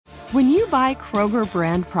When you buy Kroger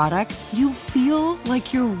brand products, you feel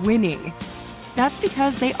like you're winning. That's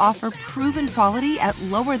because they offer proven quality at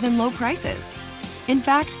lower than low prices. In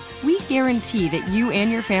fact, we guarantee that you and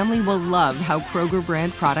your family will love how Kroger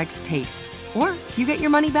brand products taste, or you get your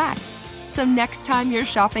money back. So next time you're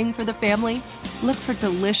shopping for the family, look for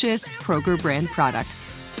delicious Kroger brand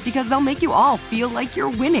products, because they'll make you all feel like you're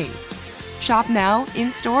winning. Shop now,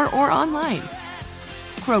 in-store, or online.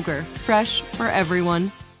 Kroger, fresh for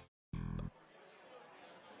everyone.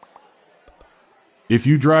 If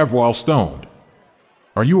you drive while stoned,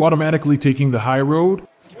 are you automatically taking the high road?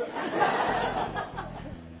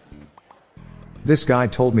 This guy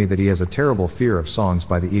told me that he has a terrible fear of songs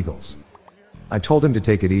by the Eagles. I told him to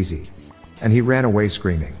take it easy, and he ran away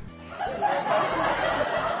screaming.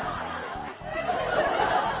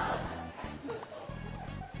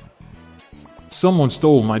 Someone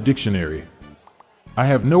stole my dictionary. I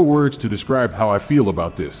have no words to describe how I feel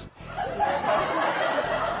about this.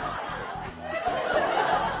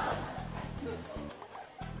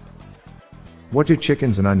 What do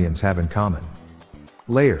chickens and onions have in common?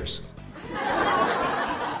 Layers.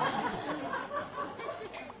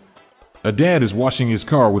 A dad is washing his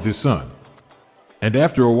car with his son. And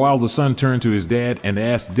after a while the son turned to his dad and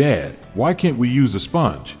asked, "Dad, why can't we use a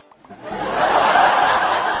sponge?"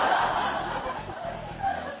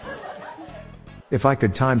 If I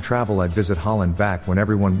could time travel, I'd visit Holland back when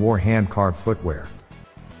everyone wore hand-carved footwear.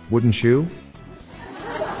 Wouldn't you?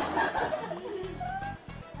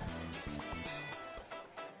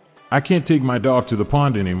 I can't take my dog to the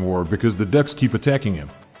pond anymore because the ducks keep attacking him.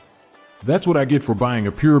 That's what I get for buying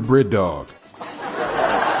a purebred dog.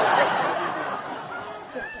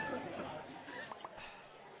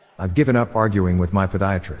 I've given up arguing with my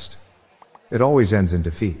podiatrist. It always ends in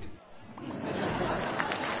defeat.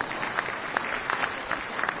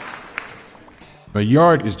 A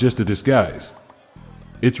yard is just a disguise.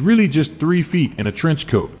 It's really just 3 feet in a trench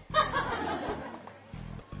coat.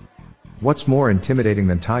 What's more intimidating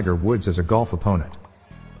than Tiger Woods as a golf opponent?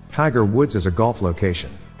 Tiger Woods as a golf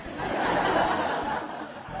location.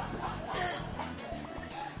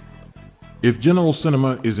 If General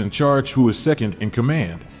Cinema is in charge, who is second in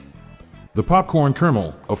command? The popcorn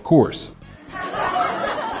colonel, of course.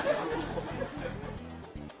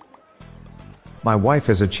 My wife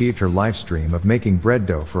has achieved her life dream of making bread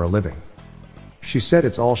dough for a living. She said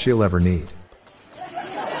it's all she'll ever need.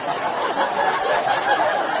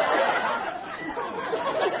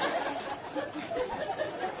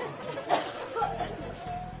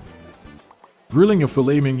 Grilling a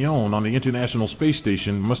filet mignon on the International Space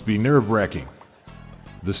Station must be nerve-wracking.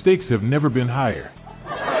 The stakes have never been higher.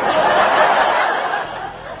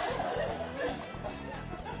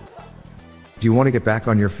 Do you want to get back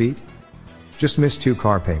on your feet? Just missed 2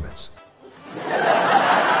 car payments.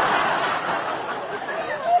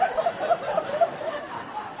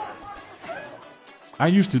 I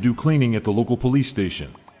used to do cleaning at the local police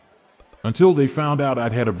station, until they found out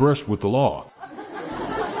I'd had a brush with the law.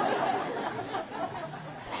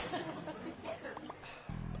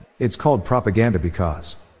 It's called propaganda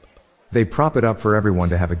because they prop it up for everyone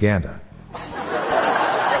to have a ganda.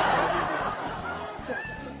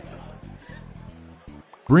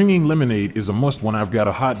 Bringing lemonade is a must when I've got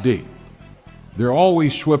a hot date. They're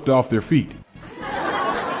always swept off their feet.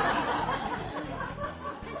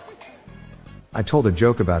 I told a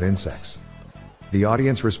joke about insects. The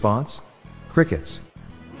audience response? Crickets.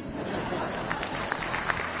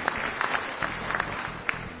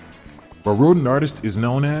 A rodent artist is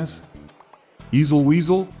known as Easel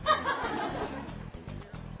Weasel.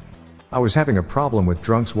 I was having a problem with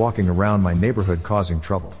drunks walking around my neighborhood causing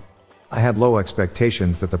trouble. I had low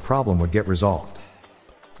expectations that the problem would get resolved.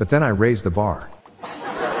 But then I raised the bar.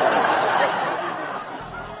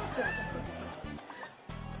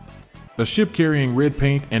 A ship carrying red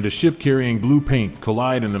paint and a ship carrying blue paint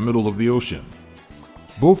collide in the middle of the ocean.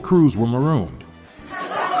 Both crews were marooned.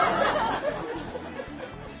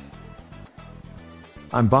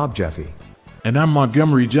 I'm Bob Jeffy. And I'm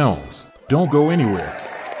Montgomery Jones. Don't go anywhere.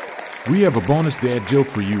 We have a bonus dad joke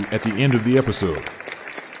for you at the end of the episode.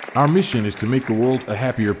 Our mission is to make the world a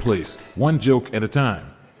happier place, one joke at a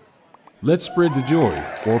time. Let's spread the joy,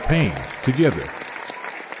 or pain, together.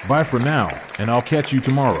 Bye for now, and I'll catch you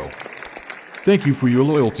tomorrow. Thank you for your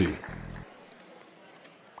loyalty.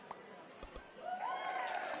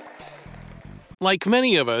 Like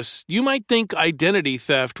many of us, you might think identity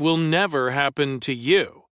theft will never happen to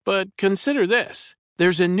you. But consider this.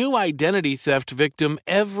 There's a new identity theft victim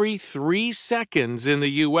every 3 seconds in the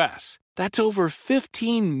U.S. That's over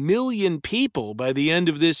 15 million people by the end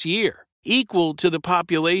of this year. equal to the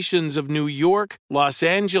populations of New York, Los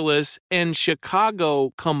Angeles, and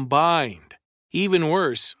Chicago combined. Even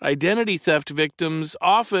worse, identity theft victims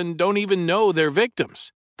often don't even know they're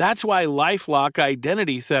victims. That's why LifeLock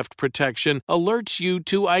Identity Theft Protection alerts you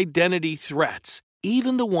to identity threats,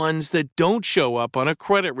 even the ones that don't show up on a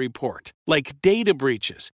credit report, like data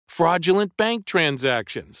breaches, fraudulent bank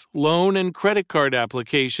transactions, loan and credit card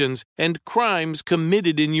applications, and crimes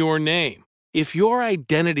committed in your name. If your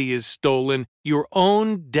identity is stolen, your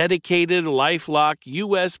own dedicated LifeLock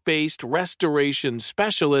U.S.-based restoration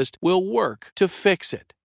specialist will work to fix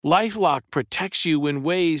it. LifeLock protects you in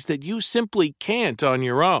ways that you simply can't on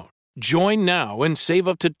your own. Join now and save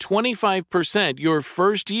up to 25% your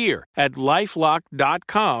first year at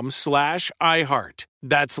LifeLock.com/iHeart.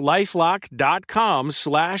 That's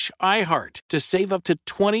LifeLock.com/iHeart to save up to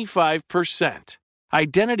 25%.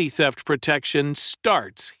 Identity theft protection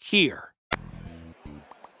starts here.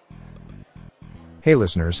 Hey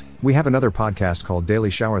listeners, we have another podcast called Daily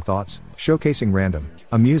Shower Thoughts, showcasing random,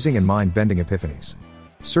 amusing and mind-bending epiphanies.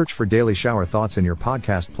 Search for Daily Shower Thoughts in your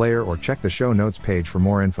podcast player or check the show notes page for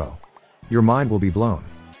more info. Your mind will be blown.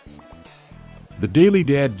 The Daily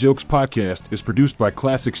Dad Jokes podcast is produced by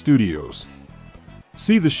Classic Studios.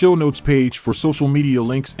 See the show notes page for social media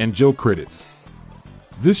links and joke credits.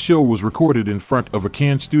 This show was recorded in front of a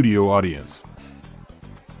canned studio audience.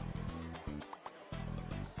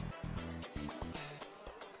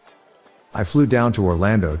 I flew down to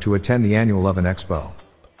Orlando to attend the annual Oven Expo.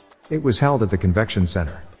 It was held at the Convention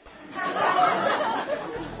Center.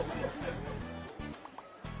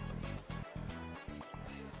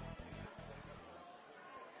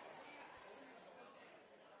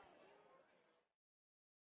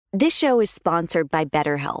 This show is sponsored by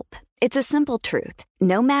BetterHelp. It's a simple truth.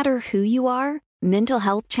 No matter who you are, mental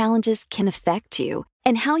health challenges can affect you,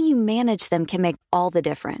 and how you manage them can make all the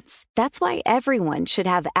difference. That's why everyone should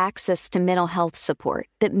have access to mental health support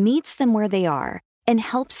that meets them where they are and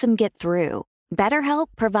helps them get through. BetterHelp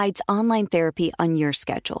provides online therapy on your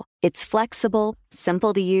schedule. It's flexible,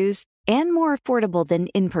 simple to use, and more affordable than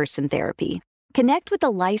in-person therapy. Connect with a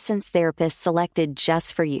licensed therapist selected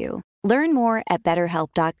just for you. Learn more at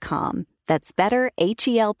BetterHelp.com. That's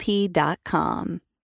BetterHelp.com.